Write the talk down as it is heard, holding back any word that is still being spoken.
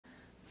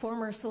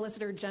former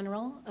Solicitor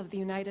General of the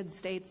United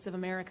States of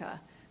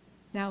America,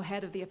 now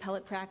head of the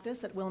appellate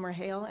practice at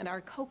WilmerHale and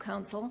our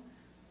co-counsel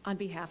on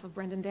behalf of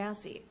Brendan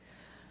Dassey.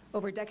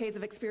 Over decades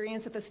of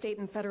experience at the state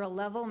and federal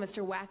level,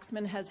 Mr.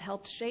 Waxman has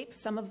helped shape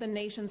some of the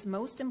nation's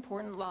most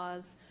important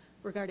laws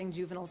regarding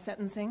juvenile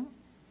sentencing,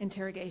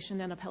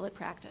 interrogation, and appellate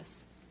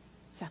practice.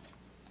 Seth.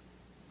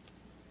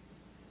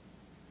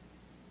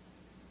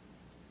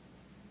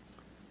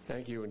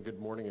 Thank you, and good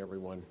morning,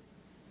 everyone.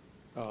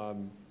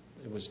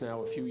 It was now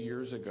a few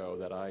years ago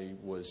that I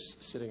was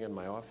sitting in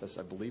my office,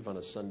 I believe on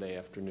a Sunday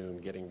afternoon,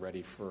 getting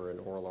ready for an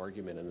oral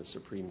argument in the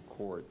Supreme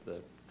Court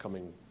in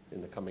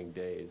the coming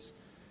days.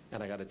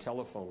 And I got a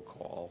telephone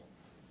call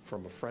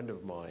from a friend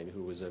of mine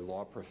who was a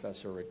law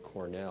professor at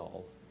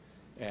Cornell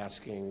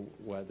asking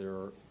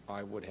whether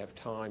I would have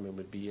time and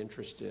would be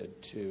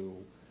interested to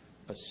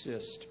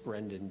assist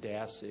Brendan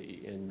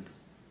Dassey in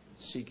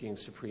seeking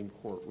Supreme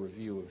Court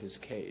review of his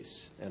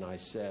case. And I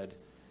said,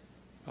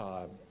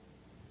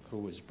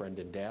 who is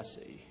Brendan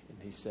Dassey?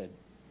 And he said,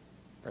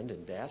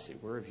 Brendan Dassey,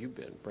 where have you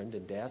been?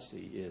 Brendan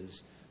Dassey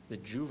is the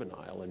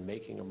juvenile in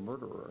Making a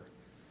Murderer.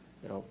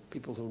 Now,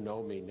 people who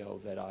know me know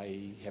that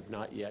I have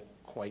not yet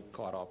quite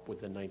caught up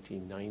with the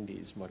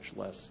 1990s, much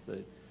less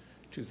the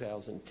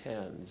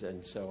 2010s.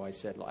 And so I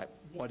said,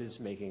 what is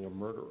Making a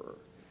Murderer?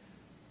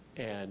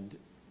 And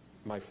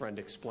my friend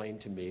explained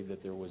to me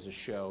that there was a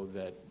show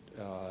that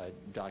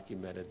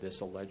documented this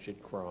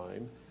alleged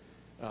crime.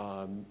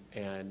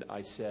 And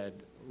I said,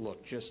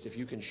 look, just if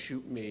you can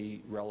shoot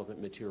me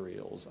relevant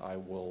materials, I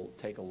will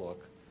take a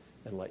look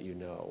and let you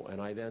know. And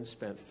I then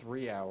spent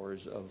 3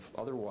 hours of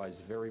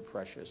otherwise very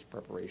precious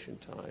preparation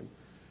time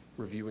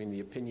reviewing the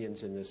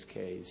opinions in this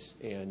case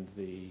and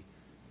the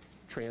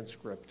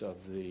transcript of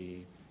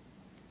the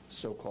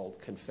so-called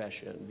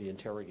confession, the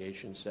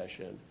interrogation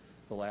session,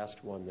 the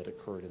last one that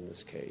occurred in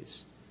this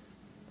case.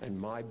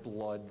 And my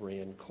blood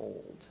ran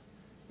cold.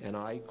 And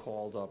I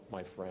called up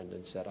my friend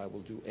and said, I will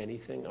do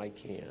anything I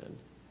can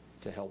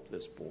to help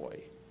this boy.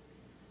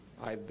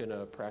 I've been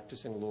a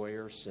practicing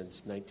lawyer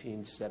since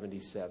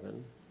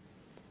 1977.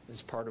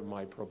 As part of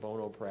my pro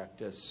bono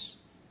practice,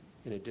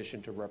 in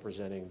addition to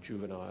representing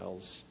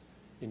juveniles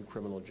in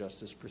criminal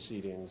justice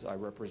proceedings, I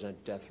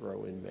represent death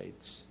row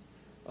inmates.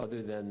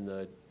 Other than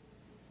the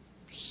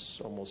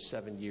almost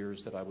 7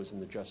 years that I was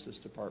in the Justice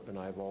Department,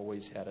 I've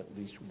always had at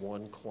least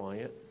one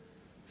client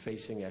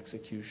facing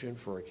execution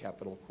for a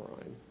capital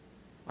crime.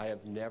 I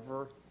have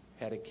never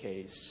had a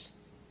case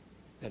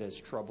that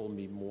has troubled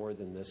me more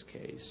than this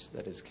case,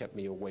 that has kept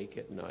me awake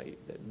at night,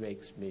 that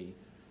makes me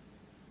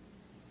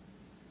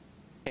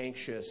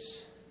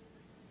anxious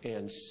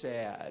and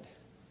sad.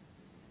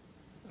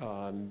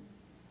 And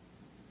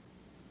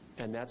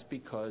that's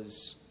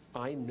because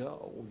I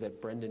know that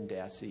Brendan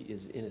Dassey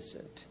is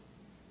innocent.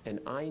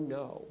 And I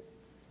know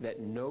that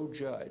no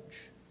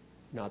judge,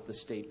 not the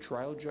state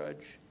trial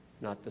judge,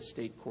 not the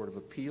state court of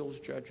appeals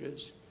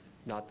judges,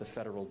 not the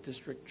federal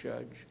district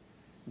judge,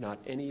 not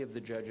any of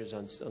the judges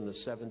on the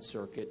Seventh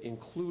Circuit,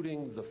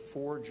 including the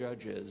 4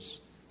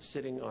 judges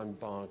sitting en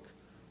banc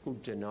who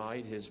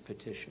denied his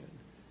petition,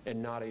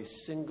 and not a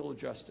single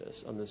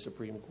justice on the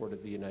Supreme Court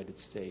of the United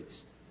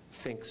States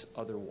thinks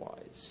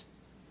otherwise.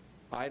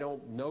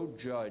 No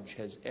judge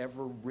has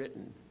ever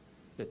written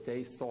that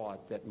they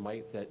thought that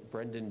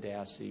Brendan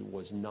Dassey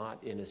was not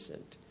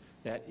innocent.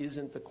 That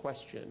isn't the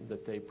question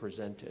that they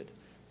presented,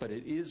 but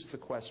it is the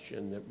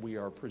question that we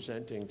are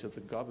presenting to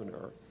the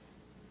governor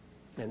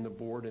and the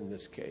board in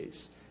this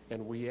case.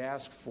 And we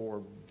ask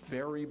for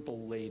very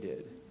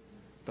belated,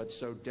 but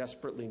so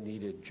desperately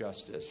needed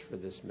justice for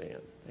this man.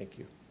 Thank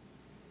you.